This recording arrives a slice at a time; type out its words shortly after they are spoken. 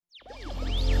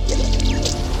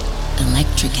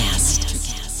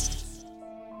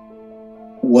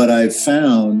What I've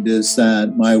found is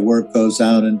that my work goes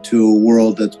out into a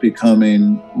world that's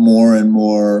becoming more and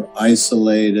more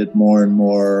isolated, more and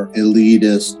more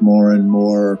elitist, more and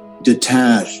more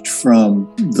detached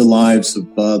from the lives of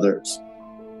others.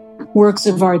 Works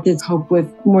of art that cope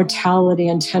with mortality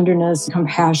and tenderness,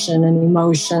 compassion and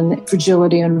emotion,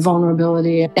 fragility and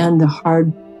vulnerability, and the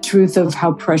hard truth of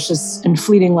how precious and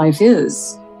fleeting life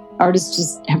is. Artists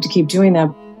just have to keep doing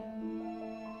that.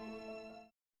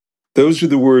 Those are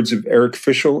the words of Eric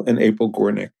Fischl and April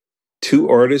Gornick, two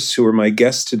artists who are my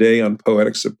guests today on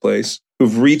Poetics of Place,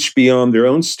 who've reached beyond their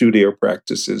own studio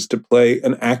practices to play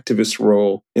an activist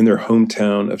role in their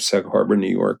hometown of Sag Harbor, New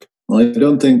York. Well, I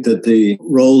don't think that the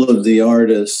role of the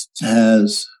artist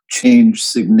has changed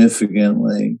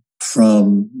significantly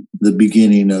from the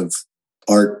beginning of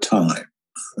art time,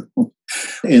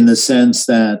 in the sense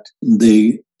that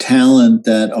the talent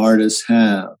that artists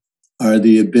have are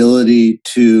the ability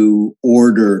to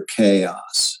order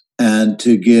chaos and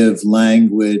to give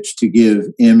language, to give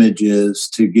images,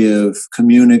 to give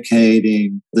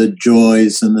communicating the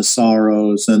joys and the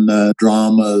sorrows and the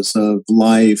dramas of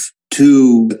life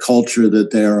to the culture that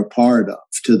they're a part of,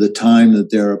 to the time that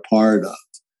they're a part of.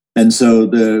 And so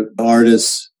the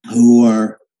artists who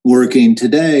are working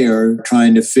today are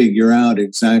trying to figure out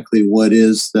exactly what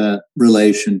is that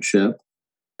relationship.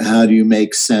 How do you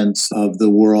make sense of the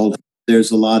world?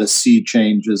 There's a lot of sea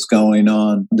changes going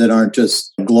on that aren't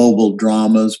just global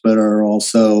dramas, but are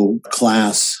also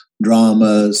class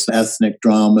dramas, ethnic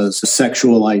dramas,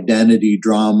 sexual identity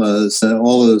dramas.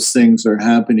 All of those things are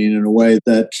happening in a way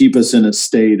that keep us in a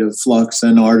state of flux.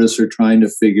 And artists are trying to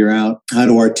figure out how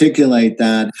to articulate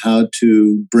that, how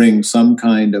to bring some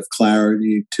kind of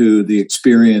clarity to the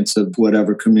experience of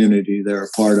whatever community they're a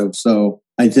part of. So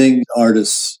I think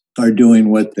artists are doing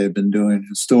what they've been doing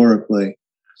historically.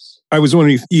 I was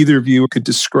wondering if either of you could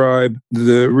describe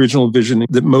the original vision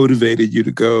that motivated you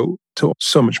to go to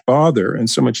so much bother and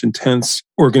so much intense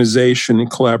organization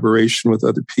and collaboration with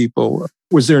other people.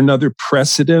 Was there another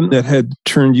precedent that had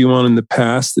turned you on in the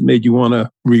past that made you want to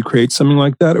recreate something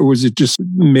like that? Or was it just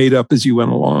made up as you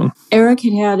went along? Eric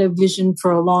had had a vision for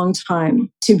a long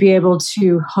time to be able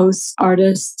to host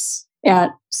artists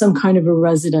at some kind of a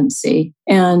residency.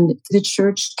 And the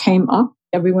church came up.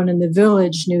 Everyone in the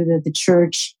village knew that the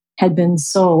church had been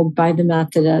sold by the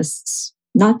Methodists.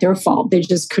 Not their fault. They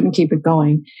just couldn't keep it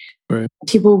going. Right.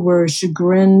 People were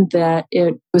chagrined that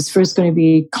it was first going to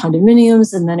be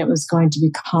condominiums and then it was going to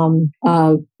become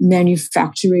a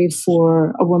manufactory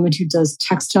for a woman who does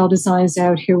textile designs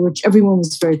out here, which everyone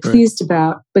was very pleased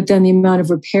about. But then the amount of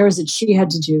repairs that she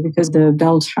had to do because the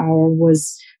bell tower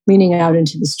was leaning out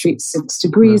into the street 6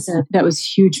 degrees, and that was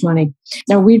huge money.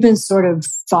 Now, we'd been sort of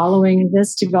following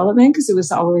this development because it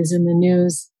was always in the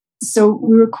news. So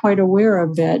we were quite aware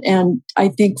of it. And I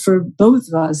think for both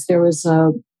of us, there was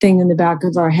a thing in the back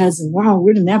of our heads of, wow,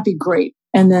 wouldn't that be great?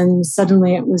 And then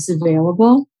suddenly it was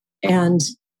available and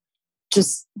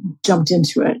just jumped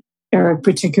into it. Eric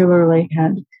particularly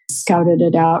had scouted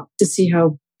it out to see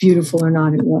how beautiful or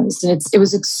not it was. And it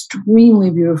was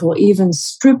extremely beautiful, even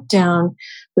stripped down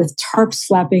with tarps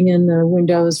flapping in the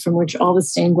windows from which all the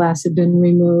stained glass had been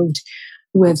removed,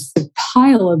 with a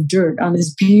pile of dirt on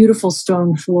this beautiful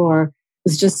stone floor. It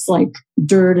was just like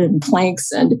dirt and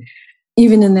planks. And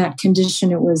even in that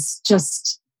condition, it was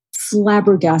just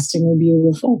flabbergastingly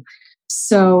beautiful.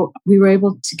 So we were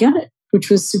able to get it, which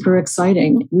was super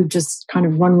exciting. We've just kind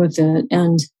of run with it.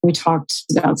 And we talked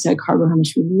about Sag Harbor, how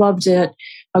much we loved it,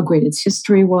 how great its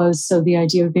history was. So the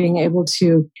idea of being able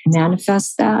to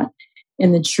manifest that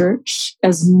in the church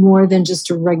as more than just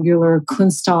a regular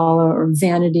Kunsthalle or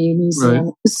vanity museum.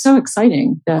 It was so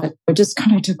exciting that it just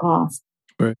kind of took off.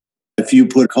 Right. If you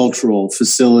put cultural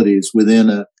facilities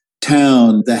within a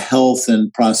town, the health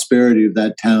and prosperity of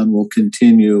that town will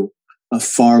continue a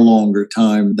far longer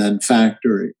time than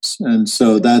factories. And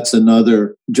so that's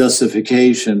another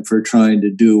justification for trying to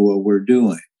do what we're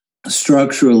doing.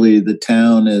 Structurally, the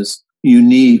town is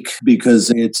unique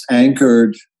because it's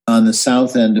anchored on the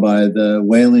south end by the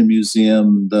Whaley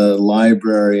Museum, the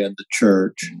library, and the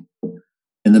church.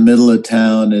 In the middle of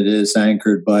town, it is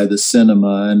anchored by the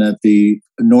cinema. And at the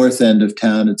north end of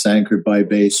town, it's anchored by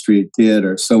Bay Street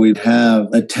Theater. So we have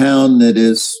a town that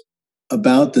is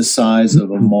about the size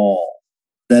of a mall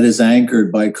that is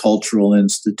anchored by cultural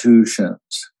institutions.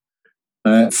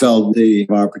 I felt the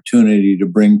opportunity to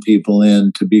bring people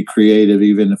in to be creative,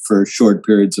 even for short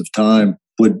periods of time,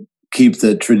 would keep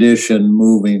the tradition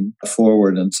moving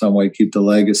forward in some way, keep the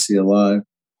legacy alive.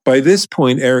 By this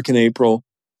point, Eric and April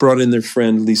brought in their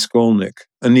friend Lee Skolnick,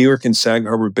 a New York and Sag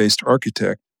Harbor-based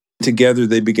architect, Together,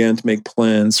 they began to make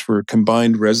plans for a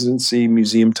combined residency,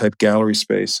 museum-type gallery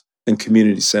space, and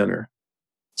community center.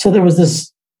 So there was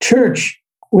this church,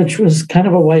 which was kind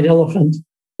of a white elephant,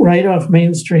 right off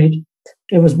Main Street.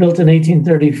 It was built in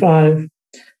 1835,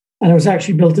 and it was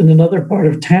actually built in another part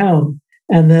of town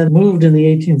and then moved in the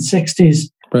 1860s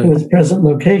to its present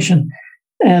location.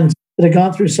 And it had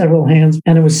gone through several hands,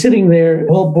 and it was sitting there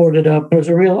all boarded up. It was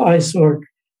a real eyesore.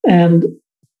 And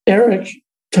Eric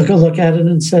took a look at it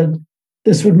and said,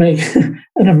 this would make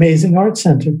an amazing art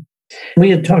center. We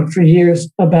had talked for years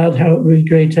about how it would be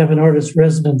great to have an artist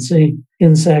residency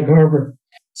in Sag Harbor.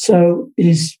 So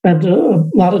he spent a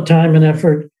lot of time and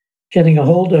effort getting a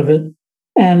hold of it.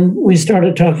 And we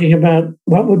started talking about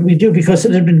what would we do, because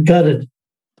it had been gutted.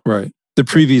 Right. The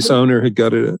previous owner had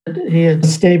gutted it. He had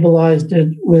stabilized it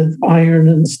with iron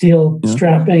and steel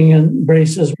strapping and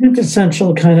braces.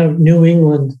 Quintessential kind of New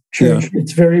England church. Yeah.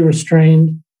 It's very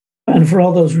restrained. And for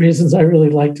all those reasons, I really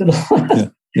liked it a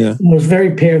lot. Yeah. It was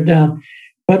very pared down.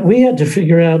 What we had to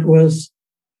figure out was,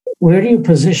 where do you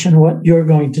position what you're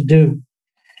going to do?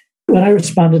 What I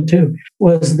responded to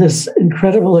was this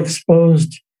incredible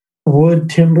exposed wood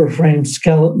timber frame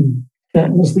skeleton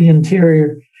that was the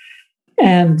interior.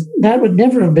 And that would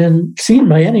never have been seen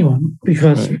by anyone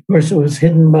because, of course, it was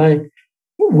hidden by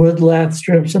wood lath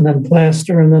strips and then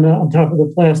plaster. And then on top of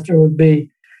the plaster would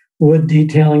be wood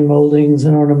detailing, moldings,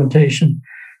 and ornamentation.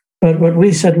 But what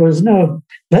we said was, no,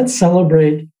 let's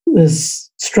celebrate this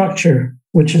structure,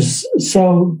 which is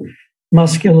so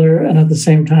muscular and at the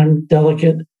same time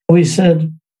delicate. We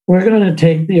said, we're going to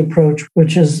take the approach,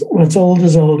 which is what's old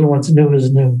is old and what's new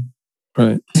is new.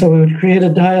 Right. So we would create a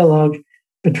dialogue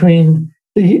between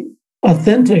the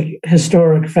authentic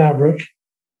historic fabric,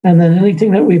 and then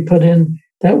anything that we put in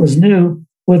that was new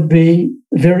would be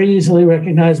very easily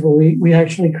recognizable. We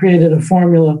actually created a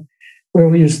formula where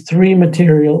we used 3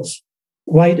 materials: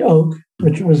 white oak,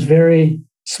 which was very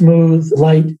smooth,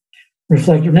 light,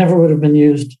 reflective, never would have been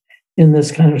used in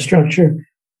this kind of structure.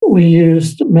 We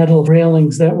used metal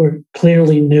railings that were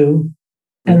clearly new,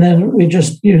 and then we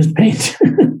just used paint.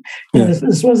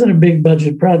 This wasn't a big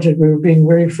budget project. We were being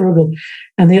very frugal.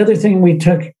 And the other thing we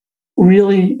took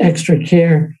really extra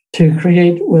care to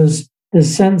create was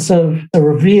this sense of a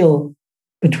reveal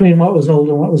between what was old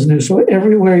and what was new. So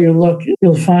everywhere you look,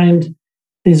 you'll find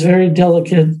these very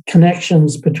delicate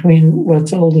connections between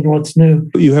what's old and what's new.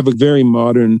 You have a very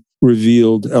modern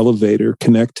revealed elevator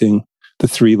connecting the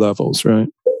 3 levels, right?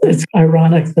 It's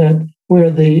ironic that where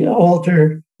the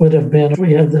altar would have been,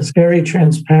 we have this very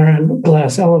transparent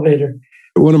glass elevator.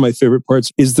 One of my favorite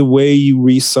parts is the way you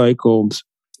recycled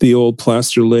the old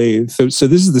plaster lathe. So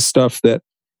this is the stuff that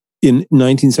in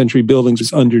 19th century buildings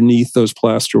is underneath those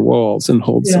plaster walls and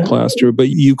holds the plaster, but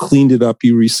you cleaned it up,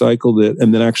 you recycled it,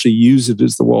 and then actually use it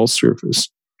as the wall surface.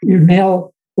 You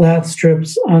nail lath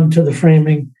strips onto the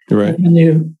framing, right, and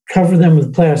you cover them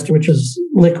with plaster, which is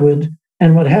liquid.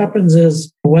 And what happens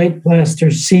is white plaster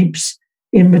seeps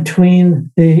in between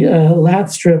the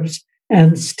lath strips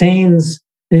and stains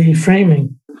the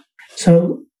framing.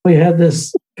 So we had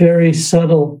this very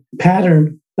subtle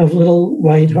pattern of little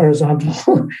white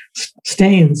horizontal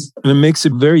stains. And it makes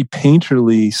it very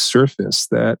painterly surface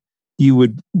that you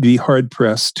would be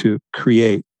hard-pressed to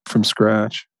create from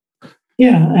scratch.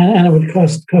 Yeah, and it would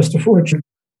cost a fortune.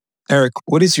 Eric,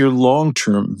 what is your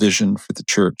long-term vision for the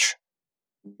church?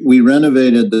 We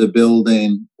renovated the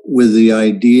building with the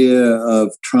idea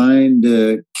of trying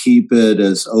to keep it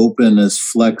as open, as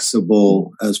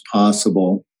flexible as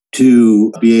possible,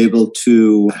 to be able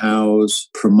to house,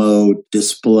 promote,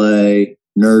 display,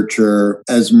 nurture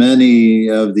as many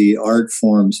of the art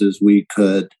forms as we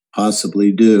could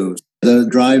possibly do. The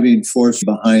driving force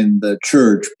behind the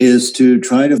church is to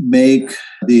try to make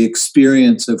the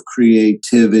experience of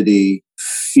creativity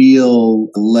feel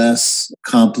less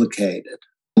complicated,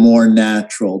 more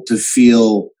natural, to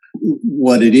feel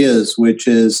what it is, which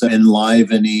is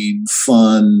enlivening,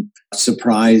 fun,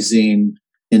 surprising,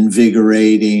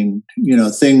 invigorating,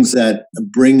 things that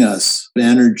bring us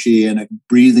energy and a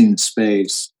breathing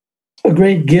space. A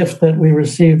great gift that we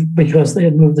received because they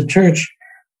had moved the church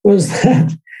was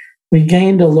that we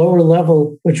gained a lower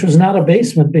level, which was not a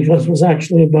basement because it was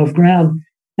actually above ground.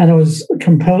 And it was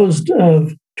composed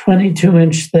of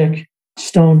 22-inch thick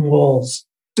stone walls.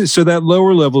 So that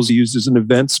lower level is used as an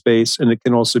event space, and it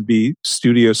can also be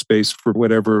studio space for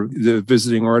whatever the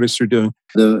visiting artists are doing.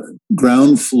 The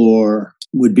ground floor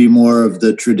would be more of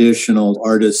the traditional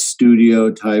artist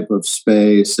studio type of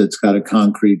space. It's got a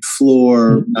concrete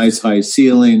floor, nice high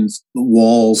ceilings,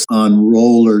 walls on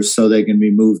rollers so they can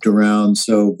be moved around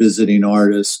so visiting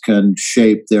artists can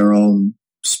shape their own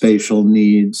spatial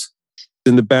needs.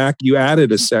 In the back, you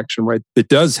added a section, right, that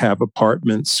does have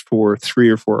apartments for 3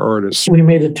 or 4 artists. We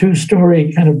made a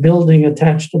 2-story kind of building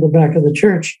attached to the back of the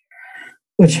church,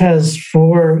 which has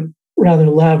 4 rather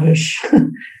lavish,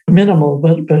 minimal,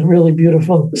 but really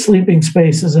beautiful sleeping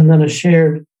spaces, and then a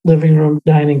shared living room,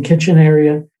 dining, kitchen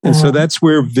area. And so that's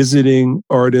where visiting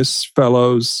artists,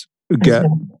 fellows get,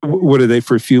 what are they,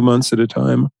 for a few months at a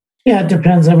time? Yeah, it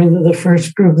depends. I mean, the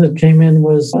first group that came in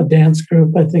was a dance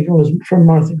group. I think it was from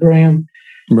Martha Graham.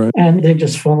 Right. And they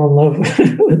just fell in love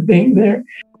with being there.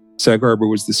 Sag Harbor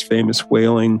was this famous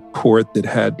whaling port that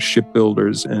had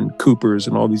shipbuilders and coopers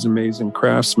and all these amazing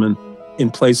craftsmen. In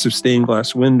place of stained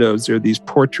glass windows, there are these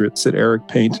portraits that Eric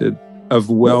painted of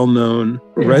well-known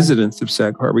residents of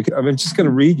Sag Harbor. I'm just going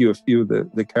to read you a few of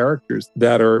the characters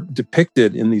that are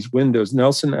depicted in these windows.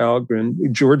 Nelson Algren,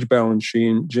 George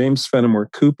Balanchine, James Fenimore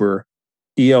Cooper,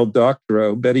 E.L.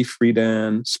 Doctorow, Betty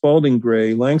Friedan, Spalding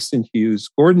Gray, Langston Hughes,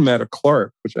 Gordon Matta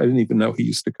Clark, which I didn't even know he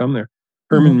used to come there,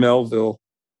 Herman Melville,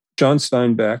 John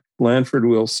Steinbeck, Lanford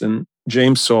Wilson,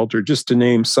 James Salter, just to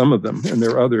name some of them, and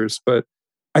there are others. But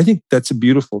I think that's a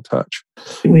beautiful touch.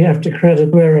 We have to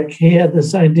credit Eric. He had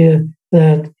this idea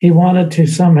that he wanted to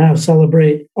somehow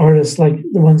celebrate artists like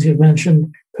the ones you've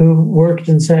mentioned who worked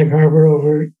in Sag Harbor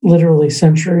over literally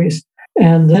centuries.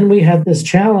 And then we had this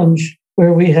challenge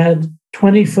where we had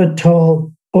 20-foot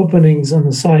tall openings on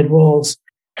the side walls.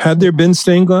 Had there been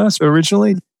stained glass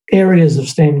originally? Areas of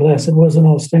stained glass. It wasn't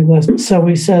all stained glass. So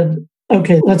we said,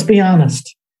 okay, let's be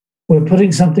honest. We're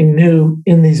putting something new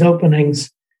in these openings,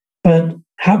 but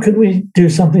how could we do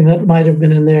something that might have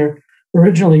been in there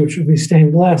originally, which would be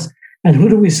stained glass? And who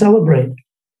do we celebrate?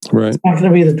 Right. It's not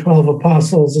going to be the 12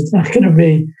 apostles. It's not going to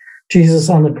be Jesus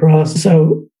on the cross.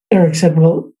 So Eric said,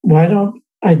 well, why don't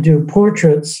I do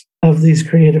portraits of these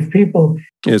creative people?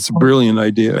 It's a brilliant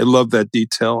idea. I love that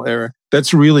detail, Eric.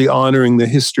 That's really honoring the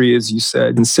history, as you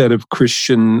said. Instead of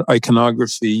Christian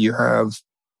iconography, you have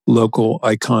local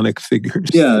iconic figures.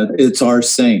 Yeah, it's our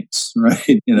saints,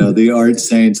 right? The art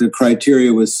saints. The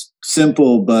criteria was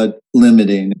simple but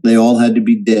limiting. They all had to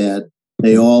be dead.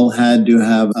 They all had to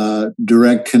have a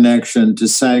direct connection to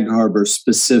Sag Harbor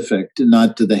specific,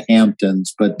 not to the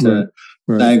Hamptons, but to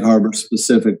Sag Harbor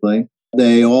specifically.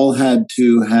 They all had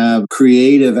to have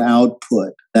creative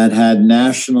output that had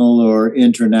national or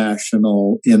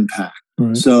international impact.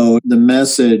 Right. So the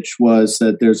message was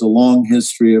that there's a long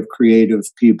history of creative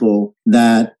people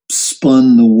that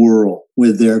spun the world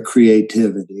with their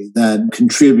creativity, that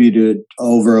contributed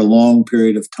over a long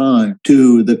period of time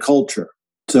to the culture.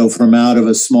 So from out of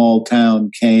a small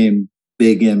town came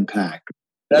big impact.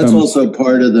 That's also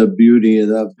part of the beauty of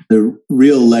the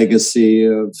real legacy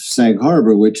of Sag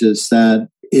Harbor, which is that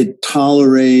it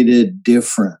tolerated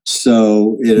difference.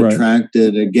 So it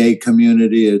attracted a gay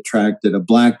community, it attracted a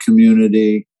Black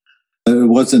community. It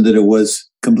wasn't that it was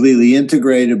completely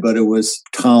integrated, but it was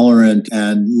tolerant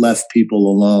and left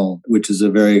people alone, which is a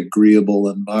very agreeable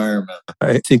environment.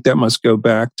 I think that must go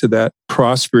back to that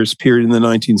prosperous period in the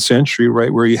 19th century,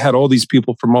 right, where you had all these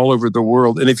people from all over the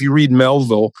world. And if you read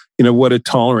Melville, what a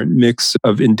tolerant mix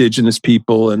of indigenous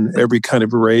people and every kind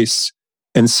of race.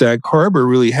 And Sag Harbor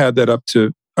really had that up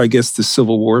to, I guess, the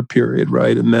Civil War period,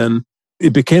 right? And then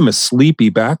it became a sleepy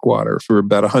backwater for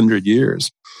about 100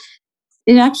 years.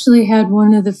 It actually had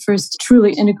one of the first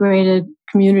truly integrated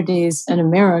communities in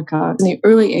America in the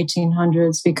early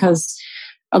 1800s, because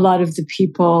a lot of the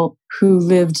people who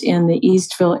lived in the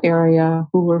Eastville area,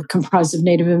 who were comprised of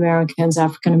Native Americans,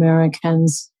 African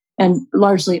Americans, and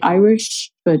largely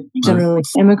Irish, but generally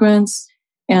immigrants.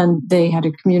 And they had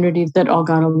a community that all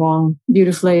got along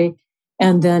beautifully.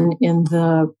 And then in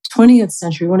the 20th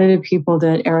century, one of the people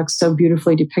that Eric so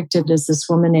beautifully depicted is this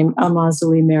woman named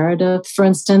Amazali Meredith, for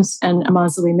instance. And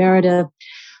Amazali Meredith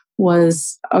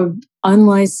was an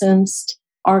unlicensed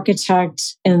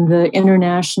architect in the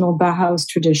international Bauhaus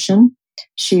tradition.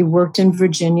 She worked in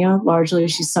Virginia, largely.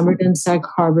 She summered in Sag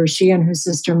Harbor. She and her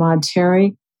sister Maud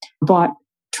Terry bought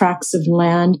tracts of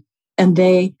land, and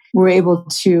they were able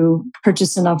to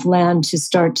purchase enough land to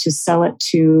start to sell it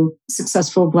to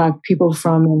successful Black people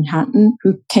from Manhattan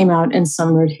who came out and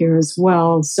summered here as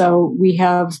well. So we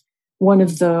have one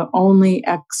of the only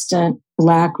extant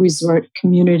Black resort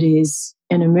communities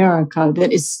in America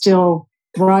that is still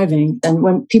thriving. And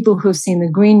when people who have seen the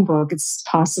Green Book, it's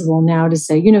possible now to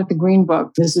say, the Green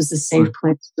Book, this was a safe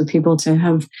place for people to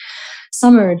have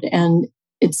summered, and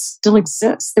it still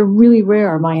exists. They're really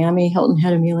rare. Miami, Hilton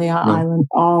Head, Amelia Island,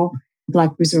 all Black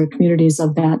resort communities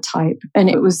of that type. And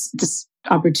it was this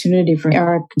opportunity for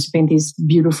Eric to paint these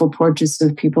beautiful portraits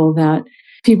of people that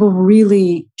people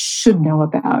really should know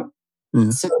about.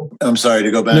 So I'm sorry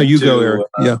to go back. No, you go,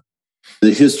 Eric.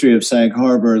 The history of Sag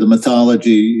Harbor, the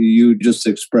mythology you just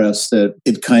expressed, that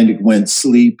it kind of went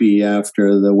sleepy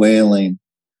after the whaling.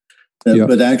 Yeah.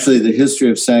 But actually, the history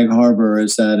of Sag Harbor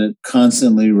is that it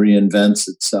constantly reinvents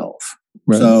itself.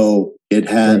 Right. So it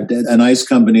had an ice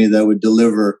company that would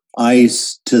deliver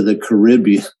ice to the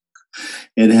Caribbean.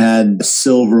 It had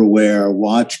silverware,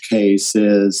 watch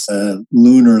cases,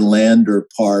 lunar lander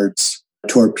parts,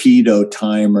 torpedo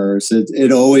timers.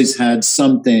 It always had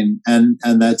something, and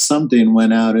that something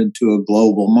went out into a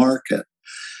global market.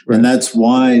 Right. And that's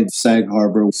why Sag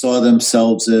Harbor saw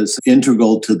themselves as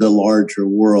integral to the larger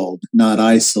world, not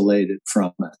isolated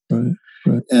from it. Right.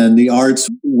 Right. And the arts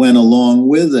went along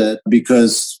with it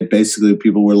because basically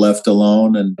people were left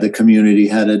alone and the community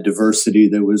had a diversity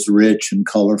that was rich and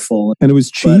colorful. And it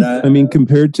was cheap. I mean,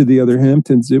 compared to the other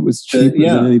Hamptons, it was cheaper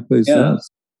than any place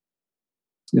else.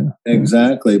 Yeah,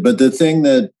 exactly. But the thing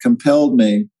that compelled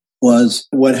me was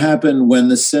what happened when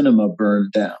the cinema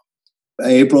burned down.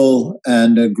 April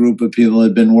and a group of people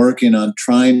had been working on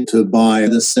trying to buy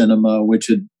the cinema, which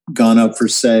had gone up for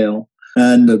sale.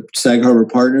 And the Sag Harbor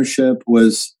Partnership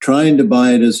was trying to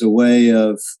buy it as a way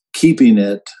of keeping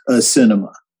it a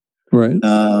cinema. Right.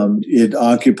 It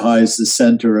occupies the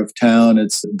center of town.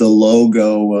 It's the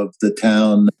logo of the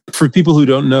town. For people who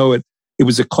don't know it, it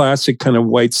was a classic kind of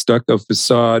white stucco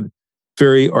facade,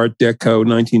 very Art Deco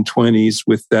 1920s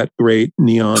with that great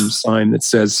neon sign that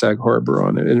says Sag Harbor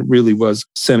on it. And it really was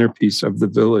centerpiece of the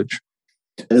village.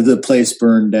 The place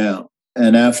burned down.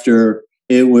 And after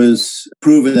it was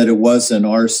proven that it wasn't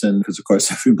arson, because of course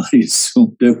everybody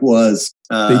assumed it was.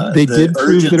 They did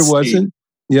prove that it wasn't.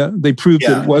 Yeah, they proved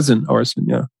that it wasn't arson.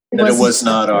 Yeah, that it was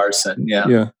not arson. Yeah,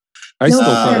 yeah. I still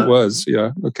thought it was.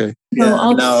 Yeah, okay.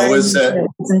 Yeah, no,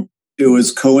 it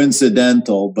was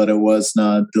coincidental, but it was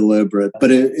not deliberate.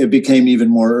 But it became even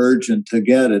more urgent to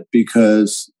get it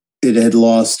because it had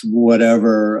lost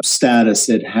whatever status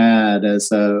it had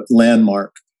as a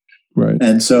landmark. Right.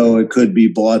 And so it could be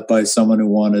bought by someone who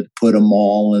wanted to put a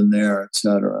mall in there, et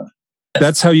cetera.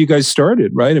 That's how you guys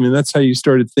started, right? I mean, that's how you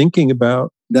started thinking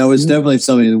about. That was definitely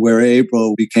something where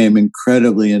April became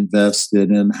incredibly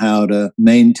invested in how to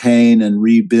maintain and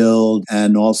rebuild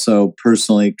and also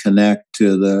personally connect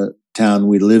to the town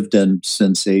we lived in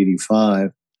since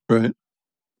 85. Right.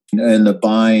 And the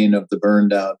buying of the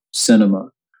burned out cinema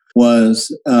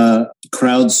was a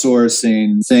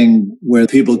crowdsourcing thing where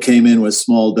people came in with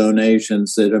small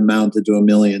donations that amounted to $1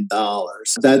 million.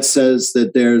 That says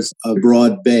that there's a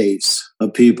broad base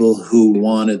of people who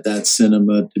wanted that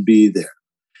cinema to be there.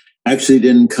 Actually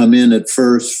didn't come in at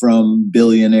first from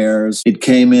billionaires. It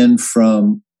came in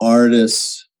from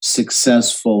artists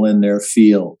successful in their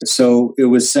field. So it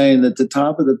was saying that the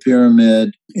top of the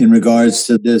pyramid in regards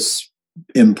to this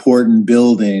important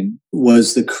building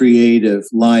was the creative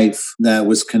life that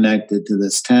was connected to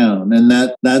this town. And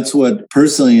that's what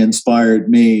personally inspired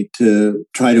me to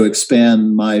try to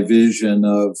expand my vision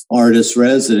of artist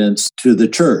residence to the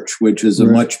church, which is a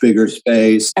much bigger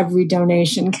space. Every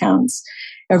donation counts.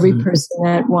 Every person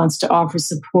that wants to offer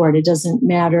support. It doesn't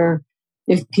matter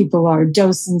if people are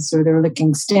docents or they're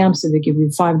licking stamps or they give you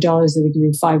 $5 or they give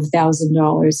you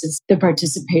 $5,000. It's the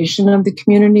participation of the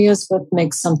community is what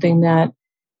makes something that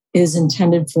is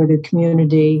intended for the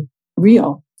community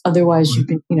real. Otherwise, you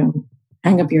can,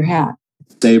 hang up your hat.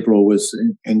 April was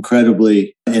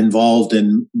incredibly involved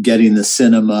in getting the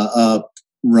cinema up,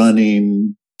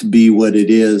 running, to be what it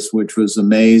is, which was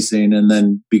amazing, and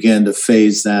then began to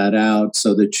phase that out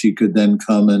so that she could then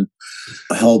come and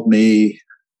help me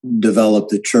develop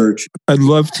the church. I'd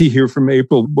love to hear from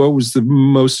April. What was the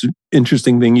most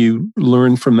interesting thing you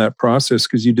learned from that process?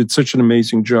 Because you did such an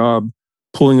amazing job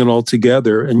pulling it all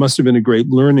together. It must have been a great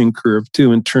learning curve,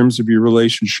 too, in terms of your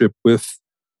relationship with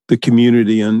the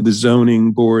community and the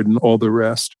zoning board and all the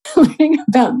rest. Learning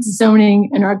about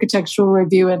zoning and architectural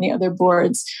review and the other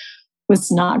boards was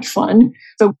not fun.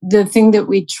 But the thing that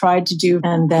we tried to do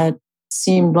and that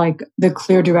seemed like the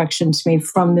clear direction to me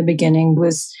from the beginning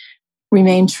was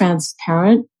remain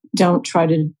transparent. Don't try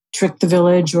to trick the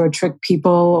village or trick people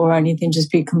or anything.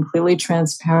 Just be completely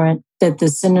transparent that the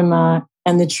cinema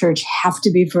and the church have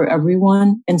to be for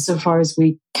everyone insofar as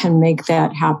we can make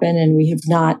that happen. And we have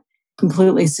not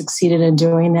completely succeeded in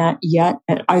doing that yet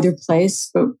at either place,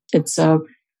 but it's a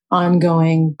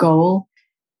ongoing goal.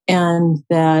 And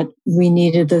that we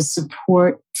needed the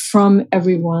support from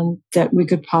everyone that we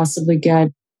could possibly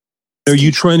get. Are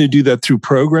you trying to do that through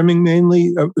programming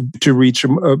mainly to reach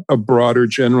a broader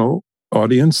general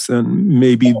audience than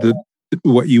maybe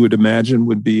what you would imagine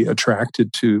would be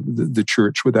attracted to the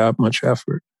church without much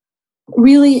effort?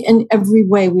 Really, in every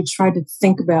way, we try to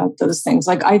think about those things.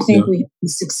 Like, I think we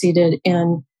succeeded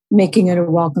in making it a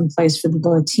welcome place for the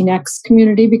Latinx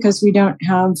community because we don't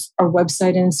have our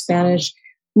website in Spanish.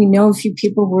 We know a few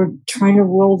people were trying to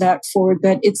roll that forward,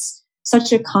 but it's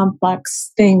such a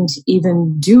complex thing to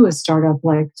even do a startup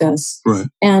like this. Right.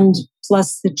 And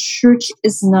plus, the church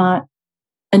is not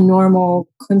a normal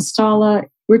Kunsthalle.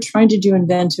 We're trying to do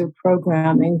inventive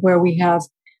programming where we have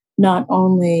not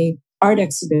only art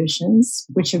exhibitions,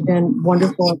 which have been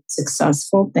wonderful and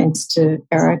successful, thanks to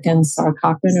Eric and Sarah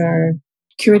Cochran, our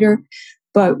curator,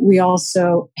 but we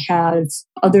also have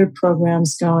other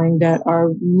programs going that are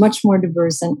much more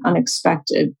diverse and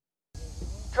unexpected.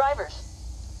 Drivers,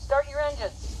 start your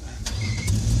engines.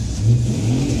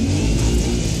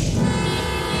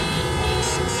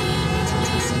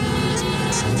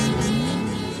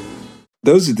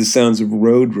 Those are the sounds of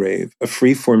Road Rave, a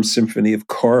freeform symphony of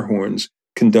car horns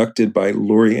conducted by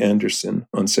Laurie Anderson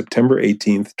on September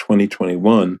 18th,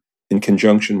 2021, in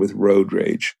conjunction with Road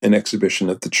Rage, an exhibition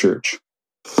at the church.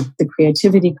 The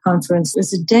Creativity Conference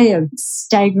was a day of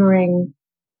staggering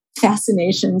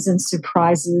fascinations and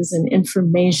surprises and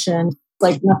information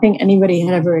like nothing anybody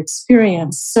had ever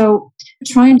experienced. So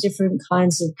trying different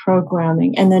kinds of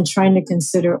programming and then trying to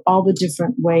consider all the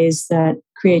different ways that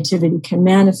creativity can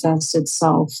manifest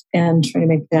itself and trying to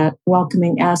make that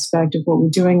welcoming aspect of what we're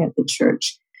doing at the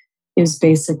church is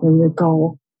basically the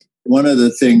goal. One of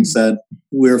the things that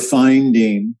we're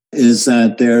finding is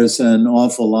that there's an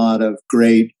awful lot of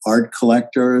great art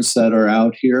collectors that are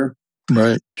out here.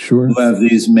 Right, sure. Who have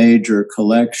these major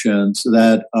collections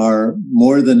that are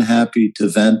more than happy to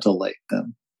ventilate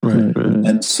them. Right.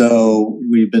 And so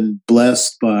we've been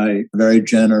blessed by very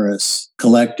generous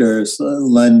collectors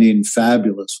lending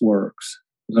fabulous works.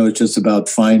 So it's just about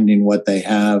finding what they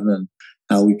have and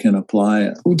how we can apply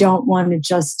it. We don't want to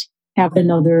just have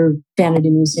another vanity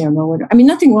museum or whatever. I mean,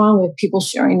 nothing wrong with people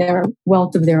sharing their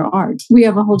wealth of their art. We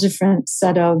have a whole different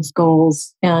set of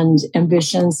goals and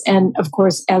ambitions. And of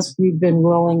course, as we've been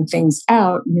rolling things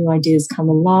out, new ideas come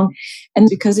along. And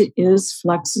because it is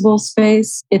flexible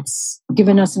space, it's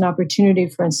given us an opportunity,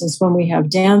 for instance, when we have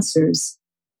dancers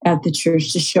at the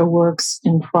church to show works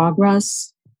in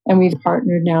progress. And we've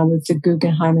partnered now with the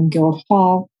Guggenheim and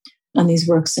Guildhall on these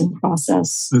works in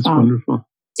process. That's wonderful.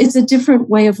 It's a different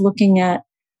way of looking at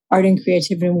art and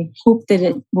creativity, and we hope that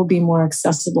it will be more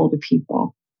accessible to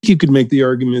people. You could make the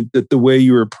argument that the way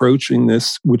you're approaching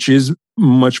this, which is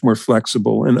much more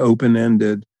flexible and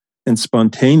open-ended and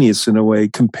spontaneous in a way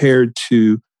compared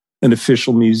to an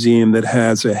official museum that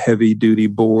has a heavy-duty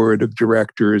board of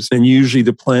directors. And usually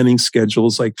the planning schedule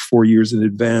is like 4 years in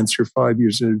advance or 5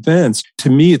 years in advance. To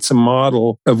me, it's a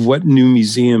model of what new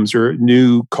museums or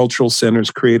new cultural centers,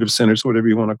 creative centers, whatever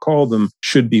you want to call them,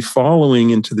 should be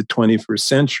following into the 21st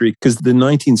century. Because the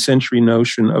 19th century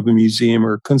notion of a museum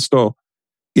or a Kunsthalle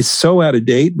is so out of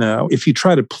date now. If you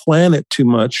try to plan it too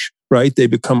much, right, they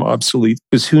become obsolete.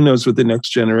 Because who knows what the next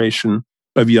generation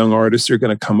of young artists are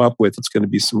going to come up with. It's going to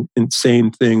be some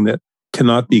insane thing that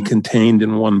cannot be contained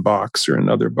in one box or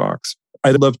another box.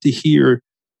 I'd love to hear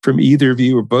from either of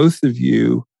you or both of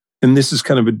you, and this is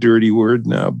kind of a dirty word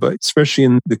now, but especially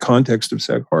in the context of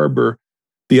Sag Harbor,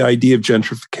 the idea of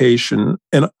gentrification.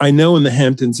 And I know in the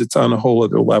Hamptons, it's on a whole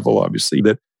other level, obviously,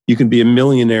 that you can be a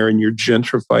millionaire and you're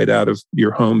gentrified out of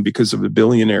your home because of a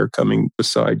billionaire coming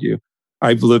beside you.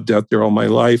 I've lived out there all my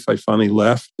life. I finally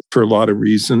left for a lot of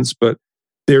reasons, but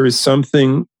there is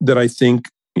something that I think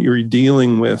you're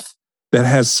dealing with that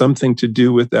has something to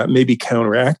do with that, maybe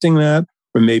counteracting that,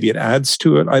 or maybe it adds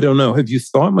to it. I don't know. Have you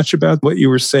thought much about what you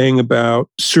were saying about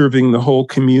serving the whole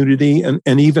community and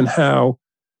even how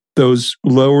those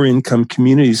lower income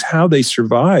communities, how they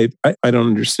survive? I don't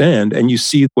understand. And you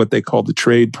see what they call the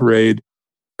trade parade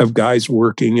of guys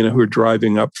working, who are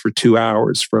driving up for 2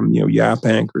 hours from,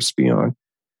 Yaphank or Speonk.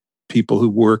 People who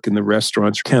work in the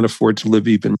restaurants can't afford to live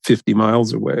even 50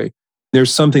 miles away.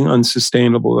 There's something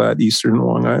unsustainable about Eastern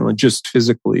Long Island, just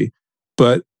physically.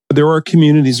 But there are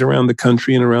communities around the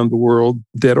country and around the world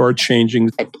that are changing.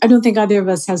 I don't think either of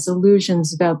us has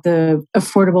illusions about the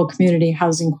affordable community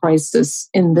housing crisis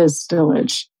in this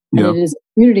village. And it is a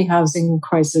community housing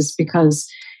crisis because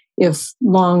if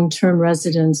long-term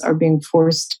residents are being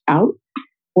forced out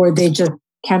or they just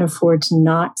can't afford to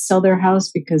not sell their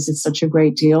house because it's such a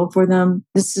great deal for them,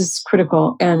 this is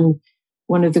critical. And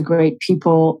one of the great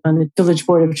people on the Village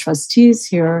Board of Trustees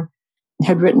here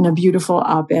had written a beautiful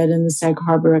op-ed in the Sag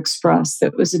Harbor Express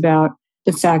that was about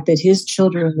the fact that his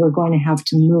children were going to have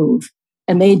to move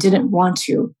and they didn't want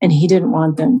to, and he didn't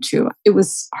want them to. It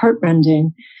was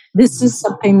heartrending. This is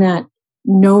something that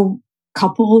no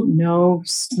couple, no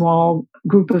small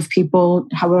group of people,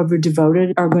 however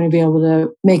devoted, are going to be able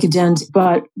to make a dent.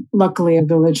 But luckily, a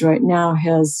village right now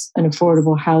has an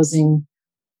affordable housing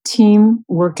team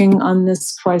working on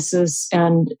this crisis.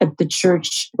 And at the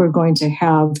church, we're going to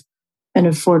have an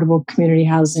affordable community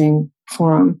housing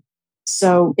forum.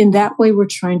 So in that way, we're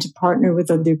trying to partner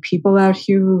with other people out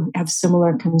here who have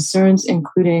similar concerns,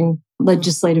 including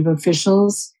legislative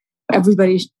officials.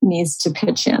 Everybody needs to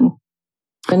pitch in.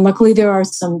 And luckily, there are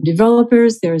some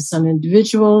developers, there are some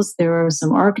individuals, there are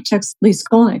some architects. Lee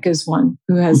Skolnick is one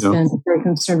who has been very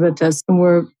concerned with this. And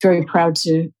we're very proud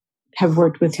to have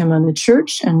worked with him on the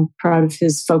church and proud of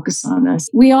his focus on this.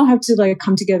 We all have to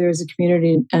come together as a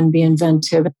community and be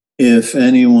inventive. If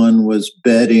anyone was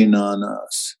betting on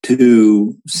us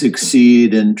to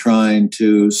succeed in trying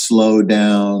to slow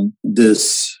down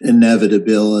this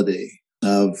inevitability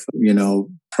of,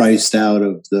 priced out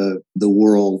of the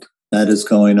world that is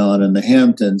going on in the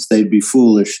Hamptons, they'd be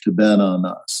foolish to bet on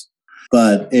us.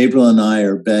 But April and I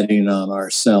are betting on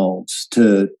ourselves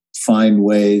to find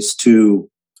ways to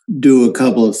do a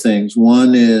couple of things.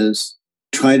 One is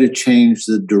try to change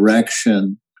the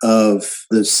direction of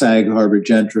the Sag Harbor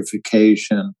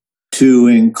gentrification to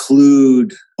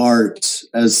include arts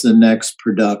as the next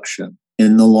production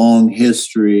in the long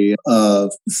history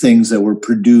of things that were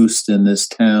produced in this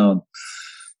town.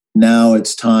 Now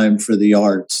it's time for the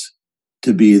arts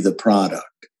to be the product.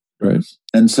 Right.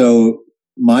 And so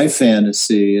my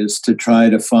fantasy is to try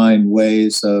to find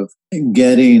ways of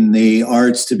getting the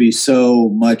arts to be so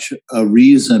much a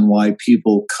reason why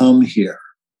people come here.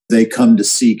 They come to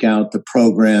seek out the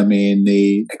programming,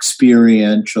 the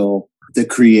experiential, the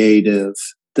creative.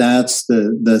 That's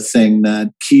the thing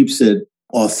that keeps it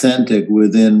authentic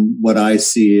within what I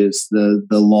see as the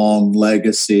long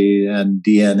legacy and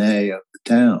DNA of the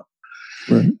town.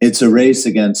 Right. It's a race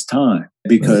against time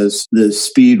because the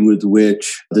speed with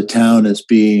which the town is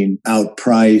being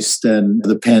outpriced, and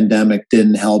the pandemic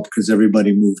didn't help because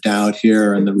everybody moved out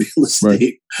here and the real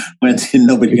estate went in.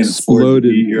 Nobody can afford to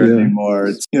be here anymore.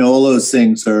 It's, all those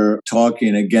things are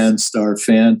talking against our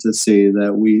fantasy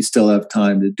that we still have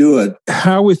time to do it.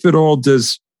 How, if at all,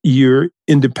 does your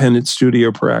independent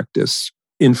studio practice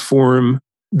inform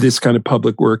this kind of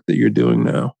public work that you're doing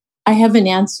now? I have an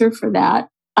answer for that.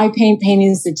 I paint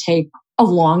paintings that take a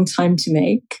long time to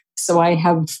make. So I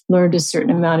have learned a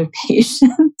certain amount of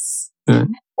patience.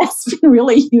 That's been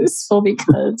really useful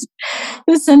because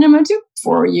the cinema took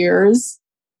 4 years,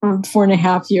 or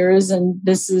 4.5 years, and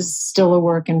this is still a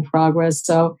work in progress.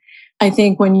 So I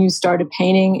think when you start a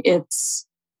painting, it's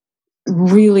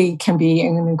really can be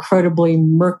an incredibly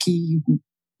murky,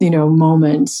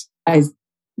 moment. I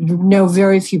know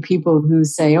very few people who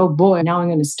say, "Oh boy, now I'm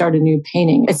going to start a new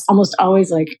painting." It's almost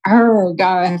always like, "Oh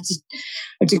God, I have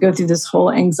to go through this whole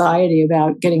anxiety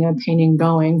about getting a painting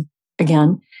going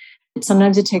again."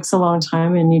 Sometimes it takes a long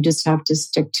time, and you just have to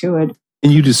stick to it.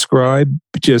 Can you describe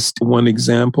just one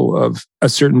example of a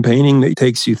certain painting that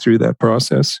takes you through that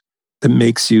process, that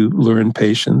makes you learn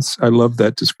patience? I love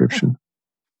that description.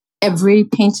 Every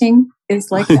painting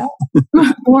is like that,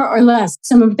 more or less.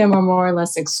 Some of them are more or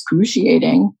less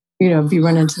excruciating, if you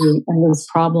run into those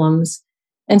problems.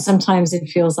 And sometimes it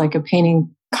feels like a painting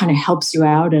kind of helps you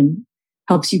out and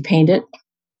helps you paint it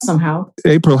somehow.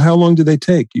 April, how long do they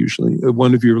take usually,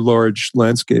 one of your large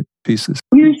landscape pieces?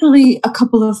 Usually a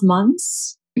couple of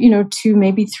months, 2,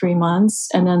 maybe 3 months.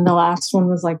 And then the last one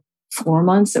was like 4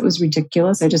 months. It was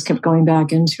ridiculous. I just kept going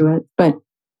back into it, but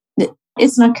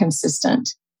it's not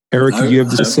consistent. Eric, do you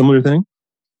have a similar thing?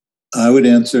 I would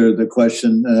answer the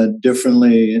question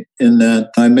differently in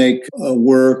that I make a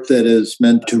work that is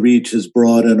meant to reach as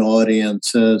broad an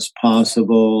audience as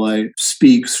possible. I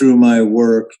speak through my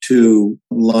work to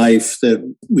life that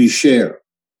we share.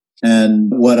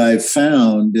 And what I've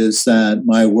found is that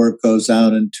my work goes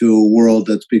out into a world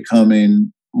that's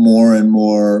becoming more and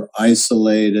more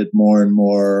isolated, more and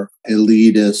more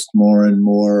elitist, more and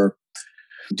more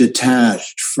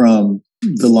detached from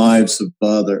the lives of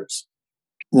others.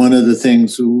 One of the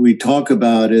things we talk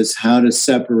about is how to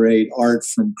separate art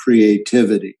from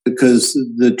creativity, because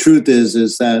the truth is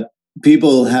that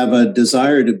people have a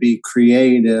desire to be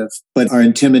creative, but are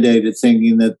intimidated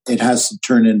thinking that it has to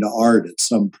turn into art at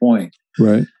some point.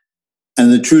 Right.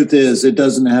 And the truth is it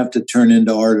doesn't have to turn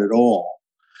into art at all.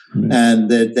 Right. And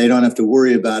that they don't have to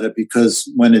worry about it,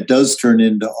 because when it does turn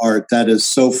into art, that is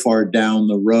so far down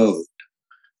the road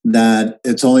that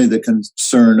it's only the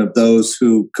concern of those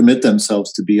who commit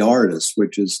themselves to be artists,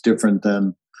 which is different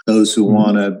than those who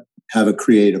want to have a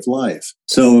creative life.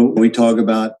 So we talk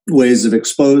about ways of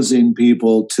exposing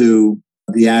people to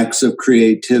the acts of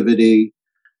creativity,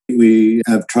 We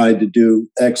have tried to do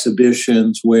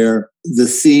exhibitions where the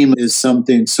theme is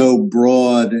something so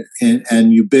broad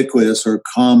and ubiquitous or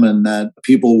common that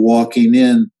people walking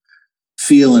in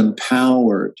feel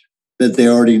empowered, that they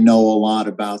already know a lot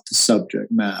about the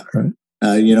subject matter.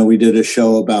 Right. We did a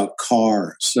show about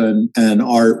cars and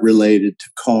art related to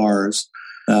cars.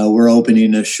 We're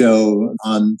opening a show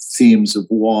on themes of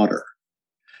water.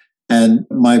 And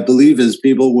my belief is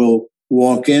people will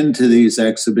walk into these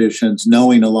exhibitions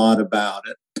knowing a lot about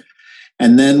it.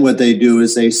 And then what they do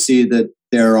is they see that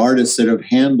there are artists that have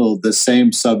handled the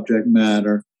same subject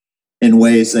matter in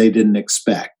ways they didn't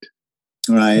expect,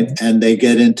 right? And they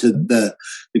get into the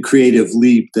creative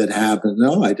leap that happens.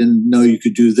 Oh, I didn't know you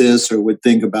could do this or would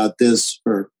think about this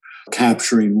for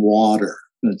capturing water,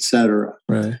 etc.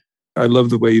 Right. I love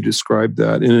the way you described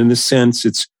that. And in a sense,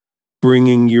 it's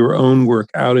bringing your own work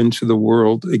out into the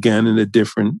world again in a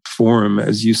different form,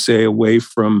 as you say, away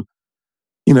from,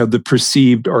 the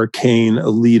perceived arcane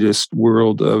elitist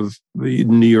world of the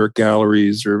New York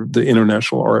galleries or the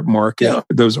international art market,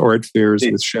 those art fairs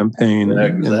with champagne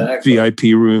and VIP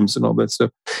rooms and all that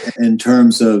stuff. In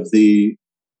terms of the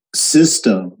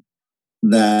system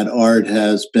that art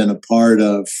has been a part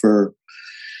of for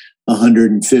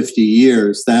 150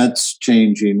 years, that's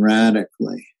changing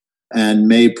radically and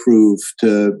may prove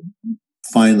to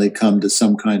finally come to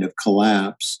some kind of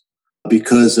collapse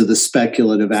because of the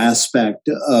speculative aspect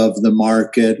of the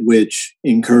market, which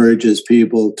encourages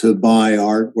people to buy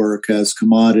artwork as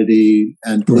commodity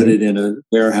and put it in a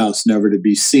warehouse never to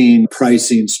be seen.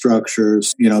 Pricing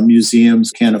structures, museums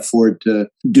can't afford to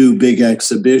do big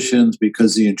exhibitions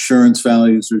because the insurance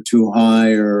values are too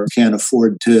high, or can't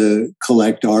afford to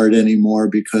collect art anymore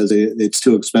because it's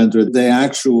too expensive. The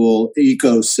actual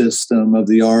ecosystem of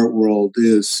the art world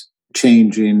is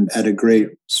changing at a great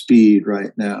speed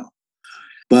right now.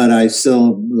 But I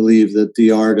still believe that the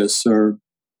artists are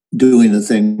doing the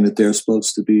thing that they're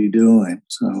supposed to be doing.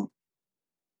 So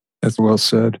that's well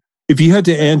said. If you had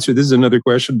to answer, this is another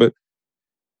question, but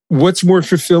what's more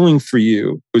fulfilling for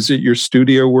you? Was it your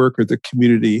studio work or the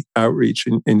community outreach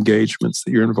and engagements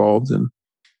that you're involved in?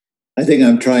 I think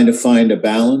I'm trying to find a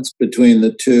balance between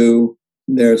the two.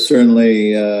 There are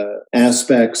certainly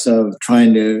aspects of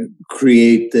trying to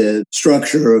create the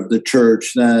structure of the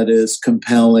church that is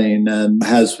compelling and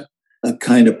has a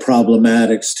kind of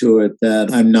problematics to it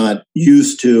that I'm not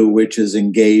used to, which is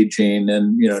engaging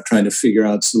and, trying to figure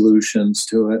out solutions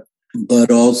to it. But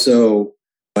also,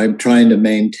 I'm trying to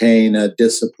maintain a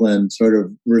disciplined sort of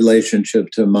relationship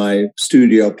to my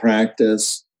studio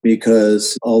practice,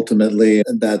 because ultimately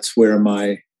that's where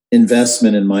my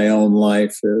investment in my own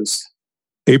life is.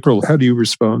 April, how do you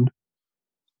respond?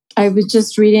 I was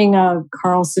just reading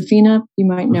Carl Safina. You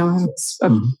might know him. He's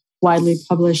a widely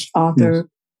published author. Yes.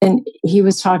 And he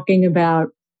was talking about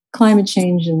climate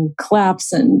change and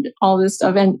collapse and all this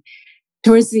stuff. And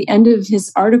towards the end of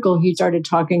his article, he started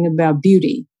talking about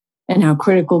beauty and how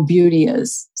critical beauty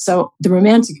is. So the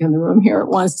romantic in the room here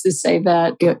wants to say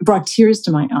that it brought tears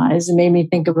to my eyes and made me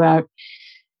think about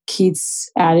Keats'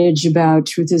 adage about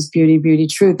truth is beauty, beauty,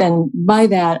 truth. And by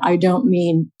that, I don't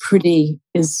mean pretty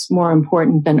is more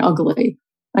important than ugly.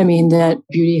 I mean that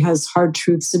beauty has hard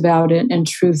truths about it, and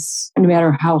truths, no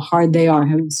matter how hard they are,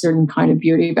 have a certain kind of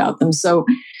beauty about them. So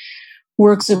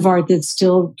works of art that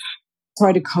still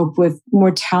try to cope with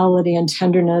mortality and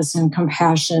tenderness and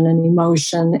compassion and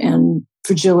emotion and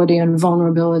fragility and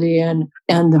vulnerability and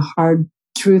the hard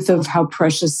truth of how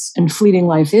precious and fleeting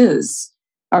life is.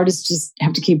 Artists just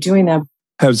have to keep doing that.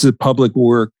 Has the public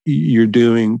work you're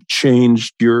doing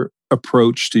changed your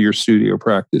approach to your studio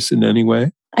practice in any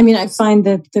way? I mean, I find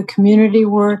that the community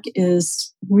work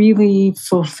is really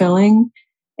fulfilling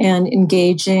and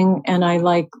engaging, and I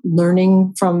like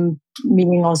learning from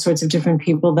meeting all sorts of different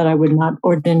people that I would not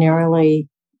ordinarily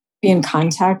be in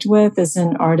contact with as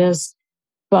an artist.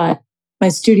 But my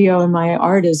studio and my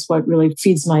art is what really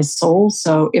feeds my soul.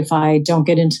 So if I don't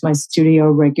get into my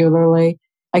studio regularly,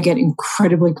 I get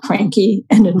incredibly cranky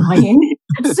and annoying.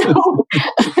 So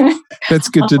that's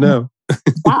good to know.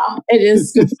 Yeah, it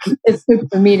is good. It's good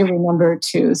for me to remember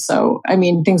too. So, I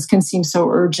mean, things can seem so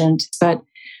urgent, but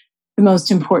the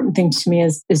most important thing to me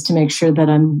is to make sure that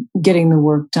I'm getting the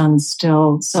work done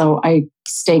still. So I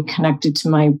stay connected to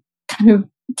my kind of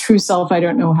true self. I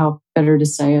don't know how better to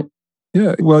say it.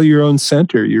 Yeah, well, your own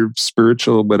center, your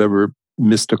spiritual, whatever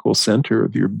mystical center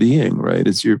of your being, right,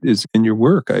 is in your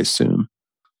work, I assume.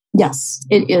 Yes,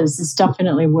 it is. It's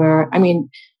definitely where, I mean,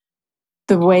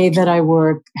 the way that I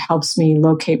work helps me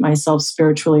locate myself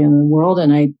spiritually in the world,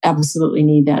 and I absolutely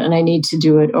need that. And I need to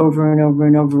do it over and over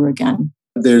and over again.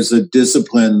 There's a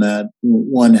discipline that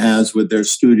one has with their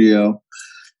studio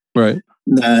Right.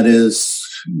 That is,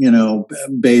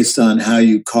 based on how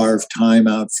you carve time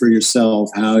out for yourself,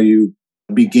 how you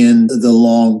begin the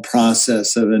long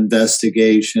process of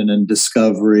investigation and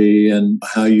discovery, and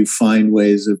how you find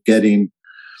ways of getting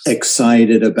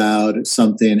excited about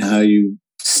something, how you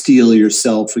steel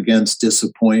yourself against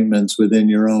disappointments within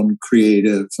your own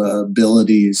creative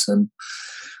abilities and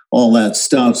all that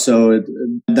stuff. So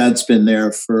that's been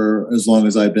there for as long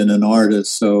as I've been an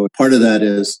artist. So part of that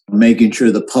is making sure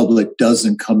the public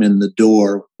doesn't come in the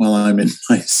door while I'm in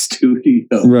my studio.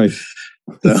 Right.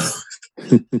 So.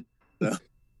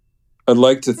 I'd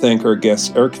like to thank our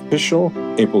guests Eric Fischel,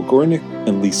 April Gornick,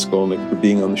 and Lee Skolnick for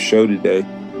being on the show today.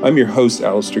 I'm your host,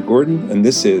 Alistair Gordon, and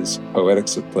this is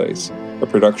Poetics of Place, a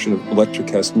production of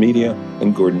Electrocast Media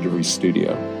and Gordon DeVries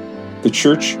Studio. The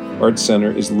Church Art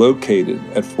Center is located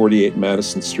at 48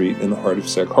 Madison Street in the heart of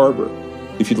Sag Harbor.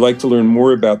 If you'd like to learn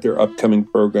more about their upcoming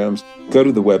programs, go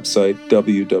to the website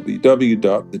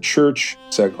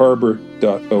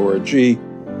www.thechurchsagharbor.org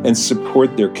and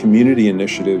support their community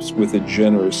initiatives with a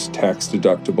generous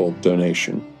tax-deductible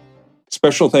donation.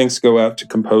 Special thanks go out to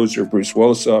composer Bruce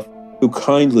Wolosoff, who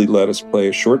kindly let us play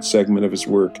a short segment of his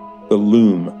work, The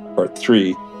Loom, Part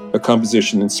 3, a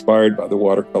composition inspired by the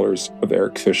watercolors of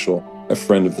Eric Fischel, a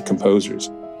friend of the composer's.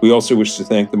 We also wish to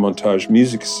thank the Montage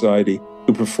Music Society,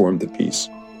 who performed the piece.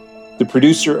 The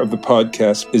producer of the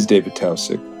podcast is David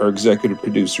Taussig. Our executive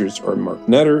producers are Mark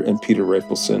Netter and Peter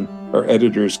Rafelson. Our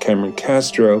editors, Cameron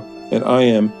Castro, and I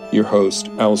am your host,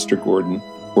 Alistair Gordon,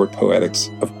 for Poetics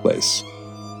of Place.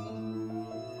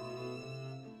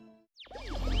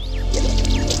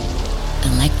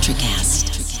 Electrocast.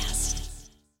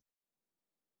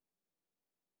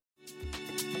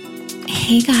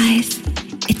 Hey guys,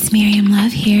 it's Miriam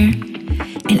Love here,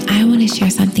 and I want to share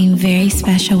something very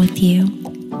special with you.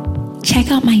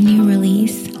 Check out my new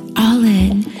release, All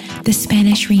In, the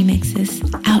Spanish remixes,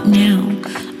 out now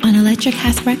on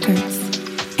Electrocast Records.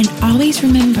 And always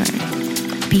remember,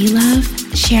 be love,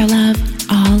 share love,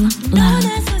 all love.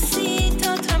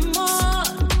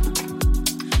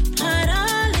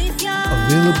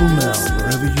 Available now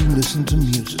wherever you listen to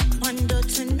music.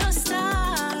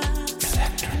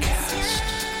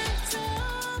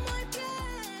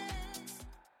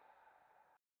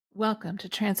 Welcome to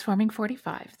Transforming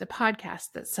 45, the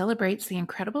podcast that celebrates the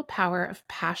incredible power of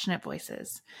passionate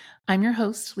voices. I'm your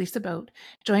host, Lisa Boat.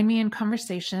 Join me in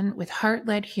conversation with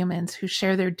heart-led humans who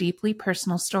share their deeply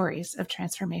personal stories of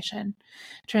transformation.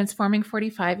 Transforming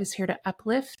 45 is here to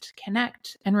uplift,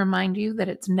 connect, and remind you that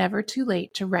it's never too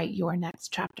late to write your next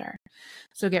chapter.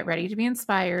 So get ready to be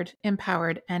inspired,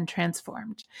 empowered, and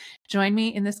transformed. Join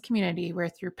me in this community where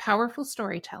through powerful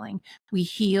storytelling, we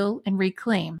heal and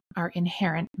reclaim our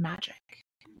inherent magic.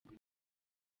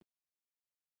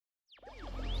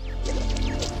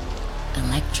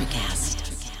 Electrocast.